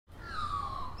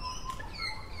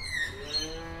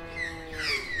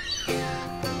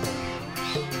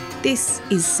This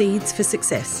is Seeds for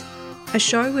Success, a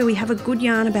show where we have a good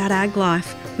yarn about ag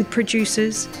life with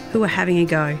producers who are having a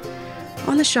go.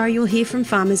 On the show, you'll hear from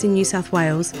farmers in New South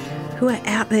Wales who are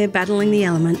out there battling the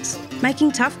elements,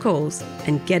 making tough calls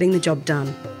and getting the job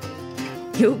done.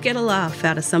 You'll get a laugh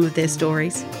out of some of their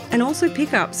stories and also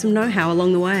pick up some know-how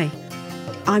along the way.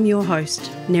 I'm your host,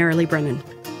 Nerily Brennan.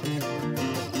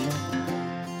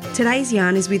 Today's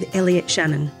yarn is with Elliot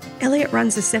Shannon. Elliot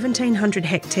runs a 1,700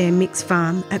 hectare mixed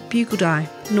farm at Bugaldie,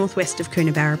 northwest of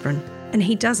Coonabarabran, and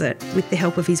he does it with the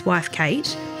help of his wife Kate,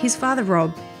 his father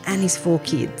Rob and his 4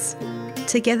 kids.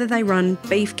 Together they run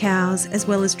beef cows as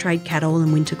well as trade cattle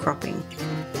and winter cropping.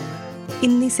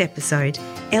 In this episode,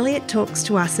 Elliot talks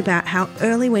to us about how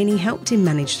early weaning helped him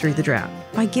manage through the drought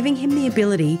by giving him the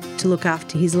ability to look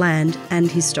after his land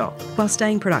and his stock while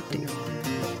staying productive.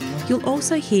 You'll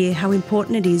also hear how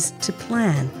important it is to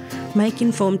plan, make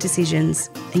informed decisions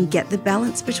and get the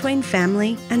balance between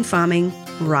family and farming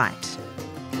right.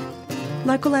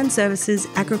 Local Land Services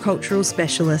agricultural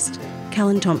specialist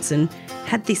Callan Thompson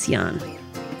had this yarn.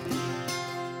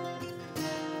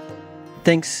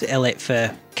 Thanks, Elliot,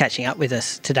 for catching up with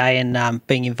us today and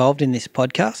being involved in this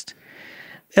podcast.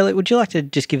 Elliot, would you like to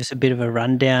just give us a bit of a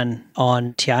rundown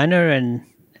on Tiona and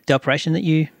the operation that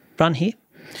you run here?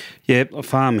 Yeah, I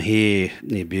farm here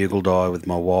near Bugaldie with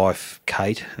my wife,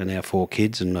 Kate, and our 4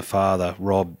 kids, and my father,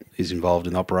 Rob, is involved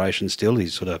in the operation still.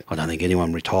 He's I don't think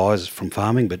anyone retires from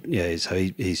farming, but yeah, so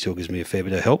he still gives me a fair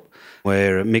bit of help.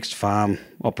 We're a mixed farm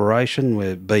operation.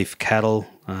 We're beef cattle,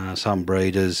 some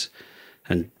breeders,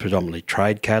 and predominantly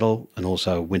trade cattle, and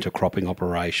also a winter cropping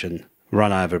operation.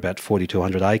 Run over about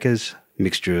 4,200 acres,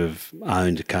 mixture of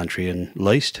owned country and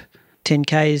leased. 10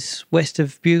 k's west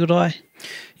of Bugaldie?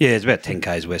 Yeah, it's about 10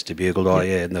 k's west of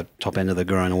Bugaldie, in the top end of the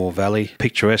Garona Valley.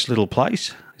 Picturesque little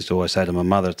place. I used to always say to my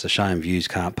mother, it's a shame views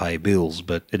can't pay bills,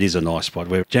 but it is a nice spot.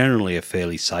 We're generally a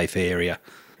fairly safe area.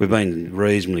 We've been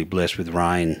reasonably blessed with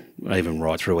rain, even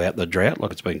right throughout the drought.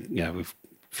 Like it's been, we've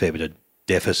a fair bit of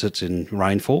deficits in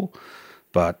rainfall,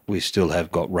 but we still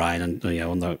have got rain. And,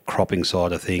 on the cropping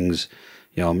side of things,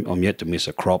 I'm yet to miss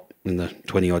a crop in the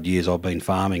 20-odd years I've been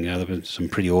farming. There have been some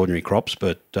pretty ordinary crops,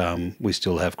 but we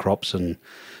still have crops. And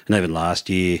even last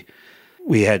year,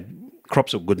 we had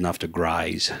crops that were good enough to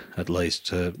graze, at least,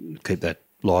 to keep that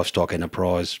livestock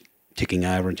enterprise ticking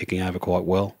over quite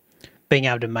well. Being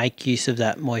able to make use of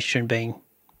that moisture and being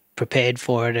prepared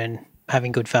for it and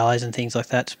having good fallows and things like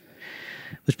that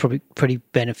was probably pretty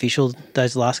beneficial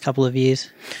those last couple of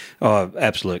years. Oh,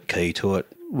 absolute key to it.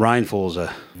 Rainfall's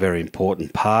a very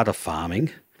important part of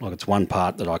farming. Like it's one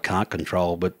part that I can't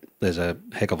control, but there's a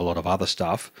heck of a lot of other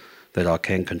stuff that I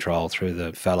can control through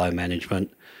the fallow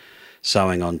management,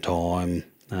 sowing on time,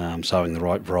 sowing the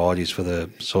right varieties for the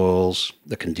soils,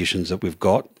 the conditions that we've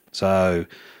got. So,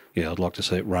 I'd like to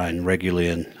see it rain regularly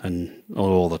and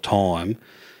all the time.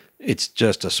 It's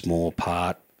just a small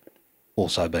part,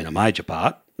 also been a major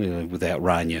part. Without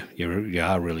rain, you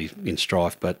are really in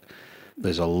strife, but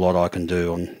there's a lot I can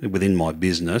do within my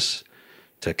business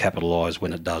to capitalise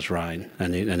when it does rain.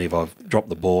 And if I've dropped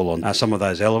the ball on some of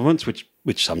those elements, which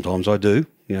sometimes I do,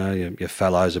 your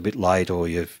fallow's a bit late or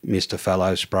you've missed a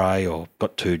fallow spray or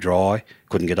got too dry,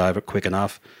 couldn't get over it quick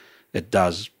enough, it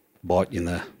does bite you in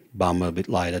the bum a bit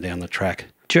later down the track.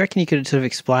 Do you reckon you could sort of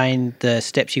explain the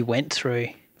steps you went through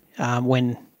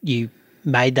when you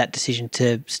made that decision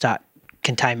to start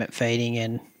containment feeding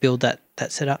and build that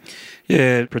setup?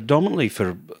 Yeah, predominantly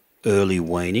for early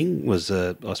weaning was,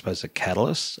 I suppose, the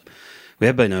catalyst. We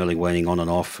have been early weaning on and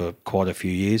off for quite a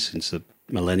few years since the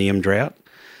millennium drought,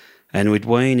 and we'd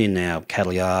wean in our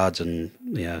cattle yards and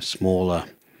smaller,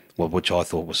 which I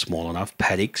thought was small enough,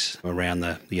 paddocks around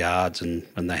the yards and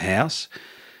the house.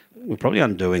 We're probably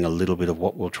undoing a little bit of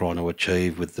what we're trying to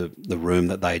achieve with the room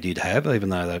that they did have, even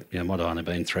though they might have only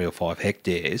been 3 or 5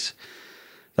 hectares.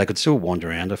 They could still wander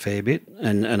around a fair bit.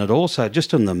 And it also,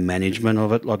 just on the management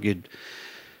of it, like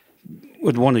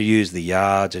would want to use the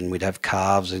yards and we'd have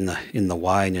calves in the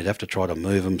way and you'd have to try to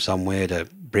move them somewhere to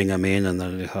bring them in and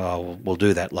then, we'll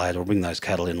do that later, we'll bring those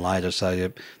cattle in later.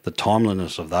 So the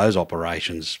timeliness of those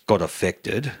operations got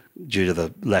affected due to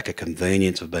the lack of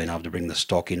convenience of being able to bring the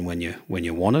stock in when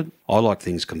you wanted. I like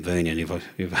things convenient.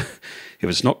 If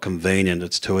it's not convenient,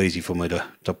 it's too easy for me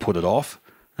to put it off.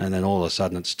 And then all of a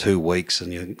sudden it's 2 weeks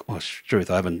and you think, truth,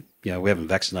 we haven't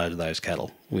vaccinated those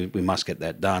cattle. We must get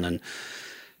that done. And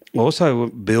also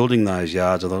building those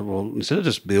yards, I thought, well, instead of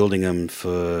just building them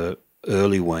for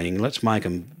early weaning, let's make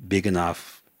them big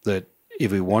enough that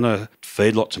if we want to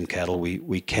feedlot some cattle,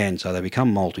 we can, so they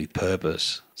become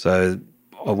multi-purpose. So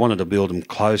I wanted to build them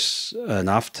close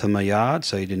enough to my yard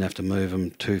so you didn't have to move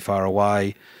them too far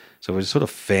away. So we sort of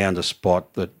found a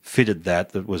spot that fitted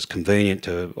that was convenient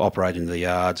to operate in the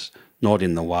yards, not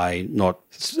in the way, not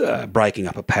breaking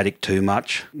up a paddock too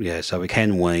much. Yeah, so we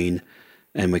can wean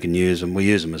and we can use them. We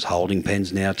use them as holding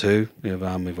pens now too.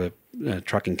 If we're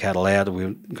trucking cattle out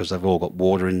because they've all got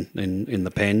water in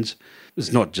the pens.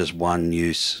 There's not just one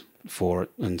use for it,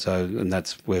 and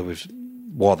that's why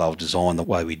they've designed the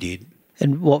way we did.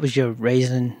 And what was your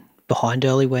reason behind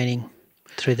early weaning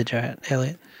through the drought,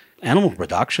 Elliot? Animal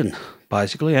production,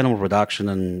 basically. Animal production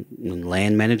and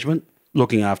land management.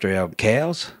 Looking after our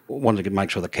cows. Wanted to make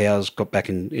sure the cows got back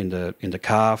into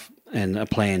calf, and a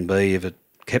plan B, if it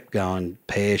kept going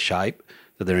pear shape,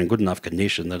 that they're in good enough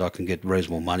condition that I can get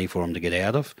reasonable money for them to get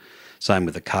out of. Same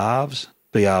with the calves.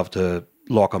 Be able to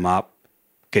lock them up,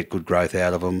 get good growth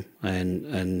out of them,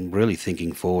 and really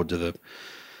thinking forward to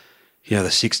the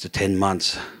 6 to 10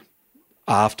 months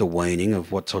after weaning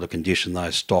of what sort of condition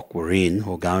those stock were in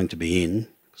or going to be in,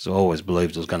 because I always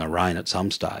believed it was going to rain at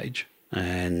some stage,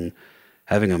 and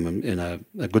having them in a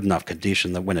good enough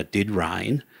condition that when it did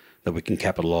rain, that we can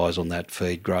capitalise on that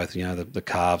feed growth. The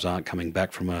calves aren't coming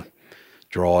back from a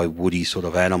dry, woody sort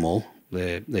of animal.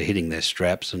 They're hitting their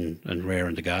straps and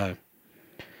raring to go.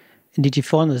 And did you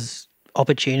find there's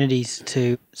opportunities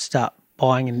to start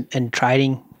buying and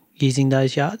trading using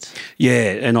those yards?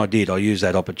 Yeah, and I did. I used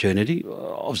that opportunity.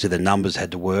 Obviously, the numbers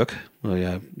had to work.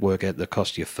 Work out the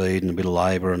cost of your feed and a bit of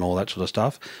labour and all that sort of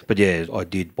stuff. But yeah, I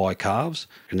did buy calves.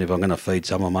 And if I'm going to feed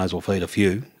some, I may as well feed a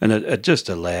few. And it just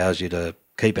allows you to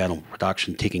keep animal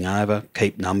production ticking over,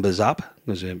 keep numbers up.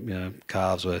 Because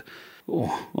calves were,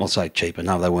 I'll say cheaper.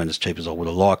 No, they weren't as cheap as I would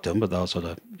have liked them, but they were sort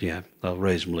of, they were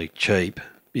reasonably cheap.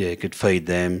 Yeah, you could feed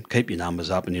them, keep your numbers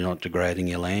up, and you're not degrading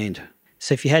your land.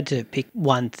 So if you had to pick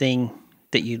one thing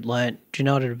that you'd learnt, do you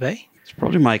know what it would be? It's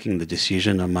probably making the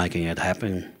decision and making it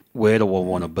happen. Where do I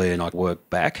want to be? And I work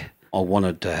back. I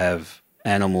wanted to have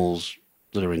animals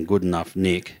that are in good enough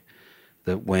nick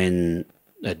that when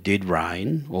it did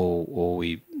rain or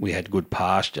we had good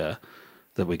pasture,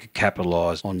 that we could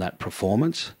capitalise on that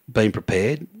performance. Being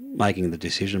prepared, making the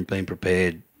decision, being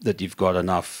prepared that you've got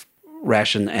enough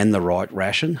ration and the right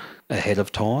ration ahead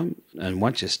of time. And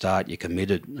once you start, you're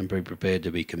committed, and be prepared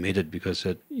to be committed, because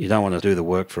you don't want to do the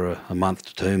work for a month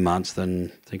to 2 months,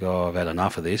 then think, I've had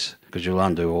enough of this, because you'll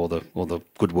undo all the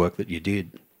good work that you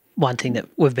did. One thing that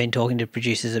we've been talking to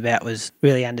producers about was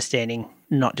really understanding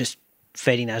not just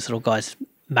feeding those little guys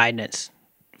maintenance,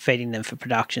 feeding them for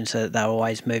production so that they're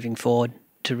always moving forward,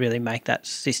 to really make that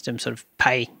system sort of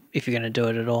pay if you're going to do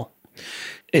it at all.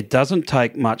 It doesn't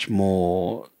take much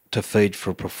more to feed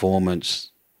for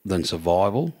performance than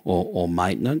survival or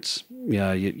maintenance.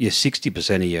 Your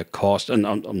 60% of your cost, and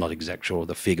I'm not exact sure of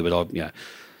the figure, but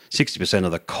 60%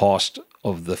 of the cost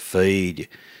of the feed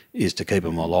is to keep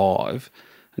them alive,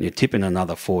 and you're tipping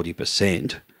another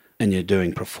 40%, and you're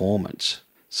doing performance.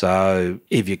 So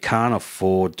if you can't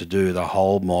afford to do the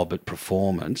whole mob at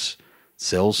performance,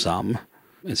 sell some,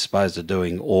 as opposed to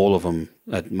doing all of them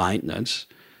at maintenance,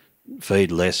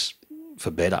 feed less for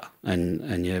better,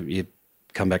 and you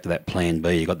come back to that plan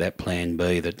B. You got that plan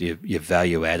B that you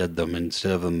value added them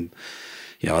instead of them.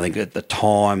 I think at the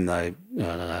time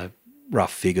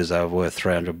rough figures, they were worth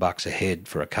 $300 a head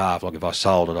for a calf. Like if I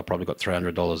sold it, I probably got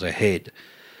 $300 a head.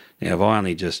 Now if I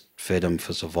only just fed them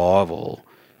for survival,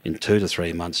 in 2 to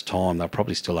 3 months' time, they're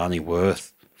probably still only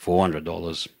worth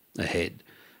 $400 a head.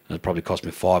 And it probably cost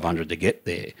me $500 to get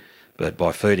there. But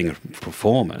by feeding a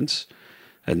performance,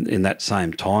 and in that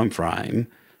same time frame,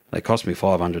 they cost me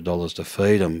 $500 to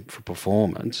feed them for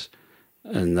performance,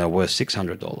 and they're worth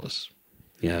 $600.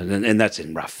 And that's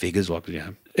in rough figures.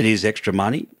 It is extra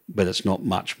money, but it's not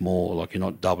much more. Like, you're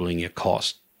not doubling your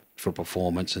cost for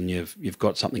performance, and you've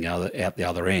got something out the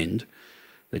other end,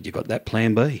 that you've got that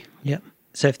plan B. Yep.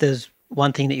 So if there's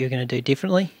one thing that you're going to do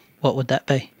differently, what would that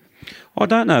be? I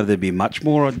don't know if there'd be much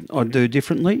more I'd do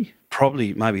differently.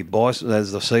 Probably maybe buy,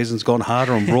 as the season's gone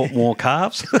harder, and brought more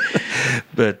calves.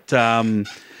 But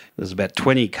there's about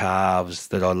 20 calves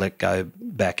that I let go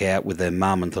back out with their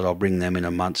mum, and thought I'll bring them in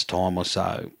a month's time or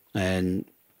so. And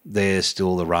they're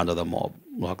still the run of the mob.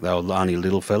 Like, they were only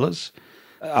little fellas.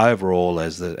 Overall,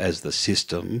 as the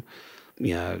system,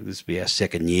 this will be our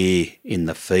second year in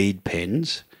the feed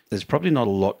pens. There's probably not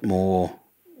a lot more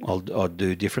I'd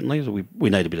do differently. We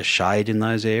need a bit of shade in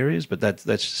those areas, but that's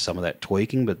just some of that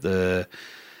tweaking. But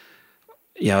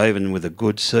even with a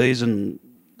good season,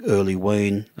 early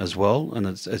wean as well, and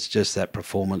it's just that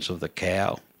performance of the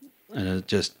cow, and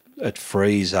it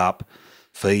frees up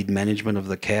feed management of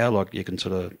the cow. Like, you can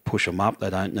sort of push them up; they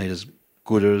don't need as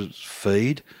good as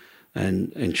feed,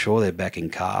 and ensure they're back in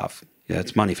calf.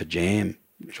 It's money for jam.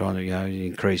 trying to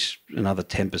increase another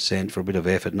 10% for a bit of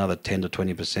effort, another 10 to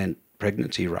 20%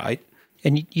 pregnancy rate.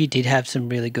 And you did have some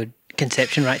really good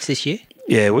conception rates this year?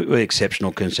 Yeah, we're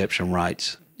exceptional conception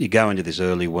rates. You go into this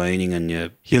early weaning and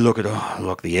you look at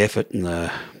the effort and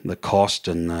the cost,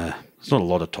 and it's not a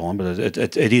lot of time, but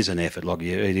it is an effort. Like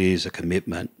it is a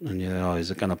commitment, and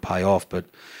is it going to pay off? But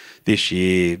this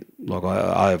year,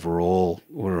 overall,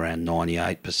 we're around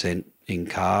 98% in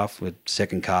calf. With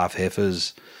second calf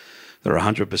heifers, they're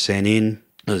 100% in.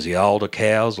 There's the older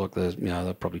cows,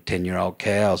 they're probably 10-year-old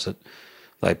cows that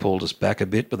they pulled us back a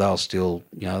bit, but they'll still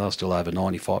over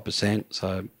 95%.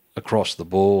 So across the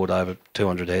board, over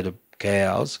 200 head of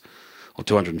cows, or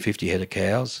 250 head of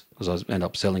cows, because I ended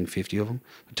up selling 50 of them.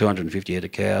 250 head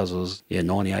of cows was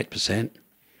 98%.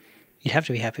 You'd have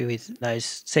to be happy with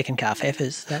those second calf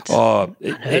heifers. That's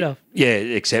unheard of. Yeah,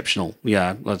 exceptional.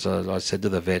 Yeah, as I said to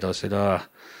the vet, I said,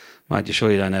 mate, you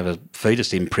sure you don't have a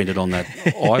fetus imprinted on that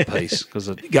eyepiece? Because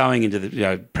going into the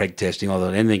preg testing, I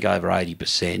thought anything over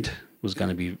 80% was going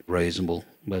to be reasonable.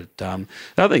 But the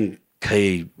other thing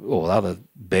key, or the other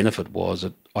benefit, was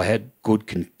that I had good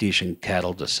condition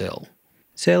cattle to sell.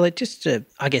 So, just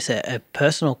a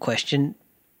personal question,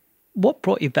 what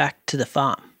brought you back to the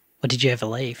farm? Or did you ever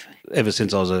leave? Ever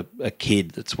since I was a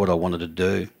kid, that's what I wanted to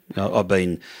do. I've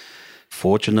been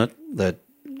fortunate that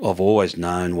I've always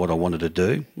known what I wanted to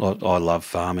do. I love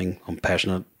farming. I'm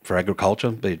passionate for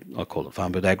agriculture, I call it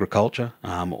farm, but agriculture.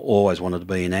 Always wanted to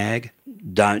be in ag.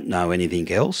 Don't know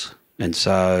anything else. And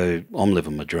so I'm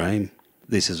living my dream.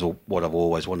 This is what I've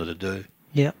always wanted to do.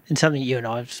 Yeah, and something you and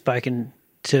I have spoken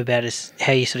to about is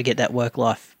how you sort of get that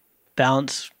work-life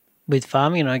balance with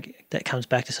farming, and that comes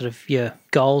back to sort of your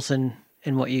goals and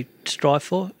what you strive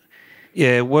for.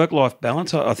 Yeah, work-life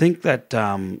balance. I think that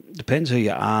depends who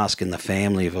you ask in the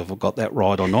family if I've got that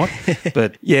right or not.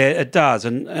 But yeah, it does.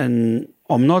 And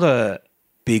I'm not a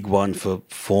big one for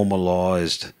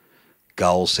formalised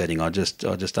goal setting. I just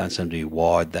don't seem to be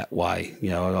wired that way.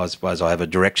 I suppose I have a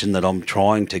direction that I'm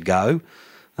trying to go.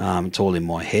 It's all in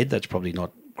my head. That's probably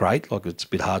not great. It's a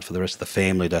bit hard for the rest of the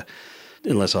family to,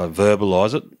 unless I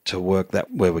verbalise it, to work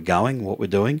that where we're going, what we're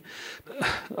doing.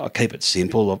 I keep it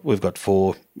simple. We've got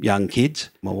 4 young kids,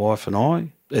 my wife and I.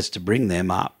 It's to bring them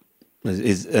up.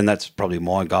 And that's probably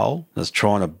my goal, is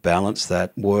trying to balance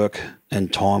that work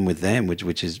and time with them,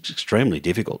 which is extremely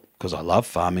difficult because I love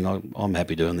farming. I'm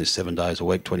happy doing this 7 days a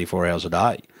week, 24 hours a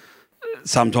day.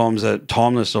 Sometimes the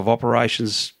timeliness of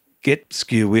operations get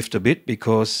skew-whiffed a bit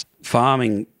because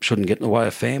farming shouldn't get in the way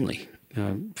of family.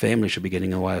 Family should be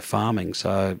getting in the way of farming.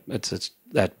 So it's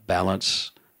that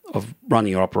balance of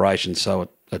running your operation so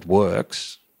it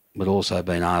works, but also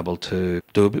being able to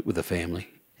do a bit with the family.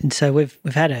 And so we've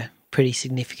had a pretty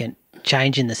significant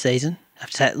change in the season. I have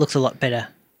to say it looks a lot better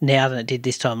now than it did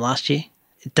this time last year.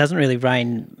 It doesn't really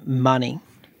rain money.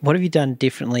 What have you done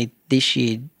differently this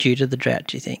year due to the drought,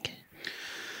 do you think?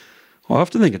 Well, I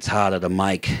often think it's harder to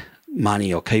make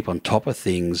money or keep on top of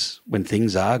things when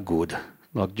things are good.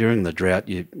 Like during the drought,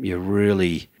 you're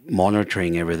really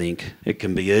monitoring everything. It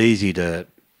can be easy to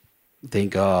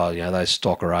think, those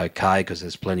stock are okay because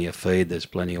there's plenty of feed, there's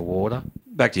plenty of water.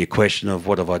 Back to your question of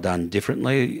what have I done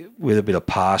differently, with a bit of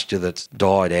pasture that's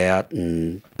died out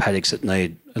and paddocks that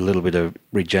need a little bit of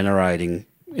regenerating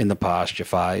in the pasture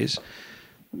phase,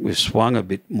 we've swung a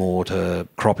bit more to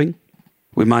cropping.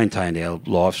 We maintained our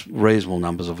reasonable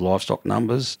numbers of livestock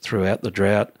numbers throughout the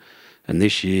drought. And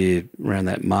this year, around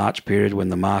that March period when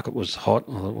the market was hot,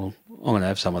 I thought, well, I'm going to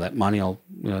have some of that money.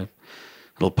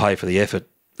 It'll pay for the effort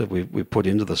that we put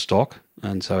into the stock.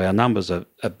 And so our numbers are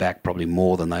back probably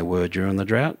more than they were during the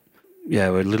drought. Yeah,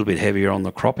 we're a little bit heavier on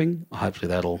the cropping. Hopefully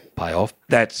that'll pay off.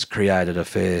 That's created a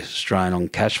fair strain on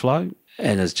cash flow,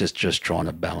 and it's just trying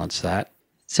to balance that.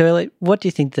 So, Elliot, what do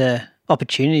you think the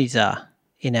opportunities are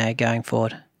in ag going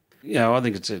forward? I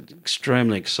think it's an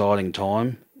extremely exciting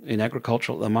time in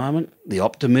agriculture at the moment. The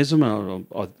optimism, and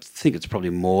I think it's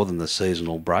probably more than the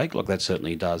seasonal break. That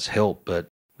certainly does help, but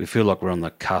we feel like we're on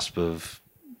the cusp of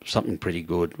something pretty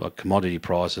good. Commodity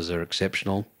prices are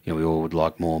exceptional. We all would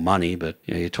like more money, but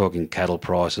you're talking cattle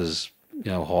prices,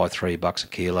 high $3 a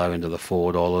kilo into the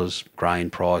 $4. Grain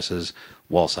prices,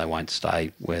 whilst they won't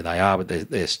stay where they are, but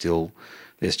they're still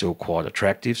quite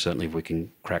attractive. Certainly, if we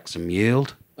can crack some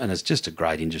yield, and it's just a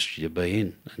great industry to be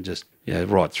in. And just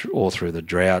all through the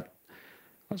drought,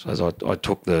 I suppose I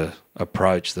took the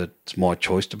approach that it's my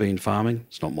choice to be in farming.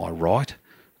 It's not my right;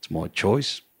 it's my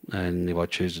choice. And if I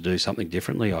choose to do something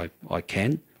differently, I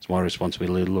can. It's my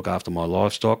responsibility to look after my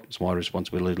livestock. It's my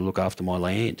responsibility to look after my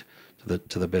land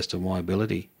to the best of my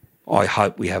ability. I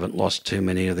hope we haven't lost too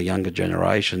many of the younger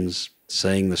generations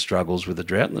seeing the struggles with the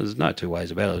drought. And there's no two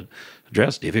ways about it. The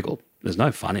drought's difficult. There's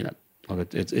no fun in it.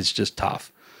 Like it's just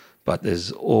tough. But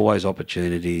there's always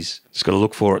opportunities. Just got to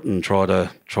look for it and try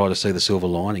to see the silver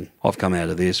lining. I've come out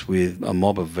of this with a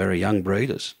mob of very young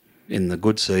breeders. In the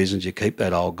good seasons, you keep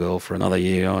that old girl for another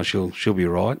year. Oh, she'll be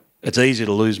right. It's easier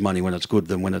to lose money when it's good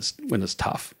than when it's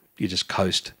tough. You just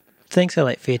coast. Thanks,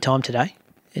 Elliot, for your time today.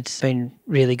 It's been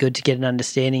really good to get an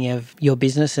understanding of your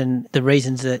business and the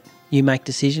reasons that you make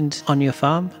decisions on your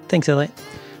farm. Thanks, Elliot.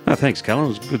 No, thanks, Callum. It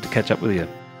was good to catch up with you.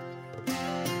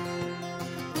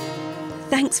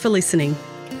 Thanks for listening.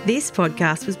 This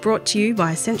podcast was brought to you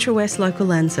by Central West Local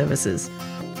Land Services.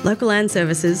 Local Land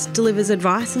Services delivers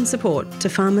advice and support to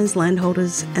farmers,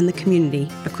 landholders and the community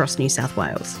across New South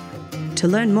Wales. To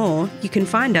learn more, you can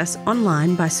find us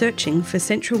online by searching for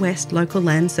Central West Local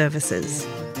Land Services.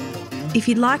 If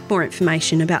you'd like more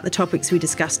information about the topics we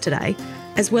discussed today,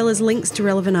 as well as links to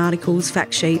relevant articles,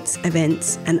 fact sheets,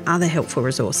 events and other helpful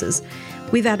resources,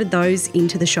 we've added those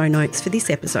into the show notes for this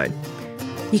episode.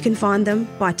 You can find them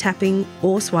by tapping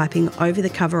or swiping over the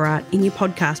cover art in your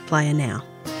podcast player now.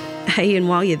 Hey, and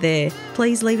while you're there,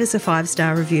 please leave us a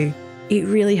 5-star review. It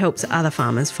really helps other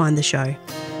farmers find the show.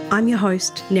 I'm your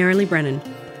host, Nerily Brennan,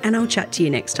 and I'll chat to you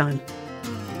next time.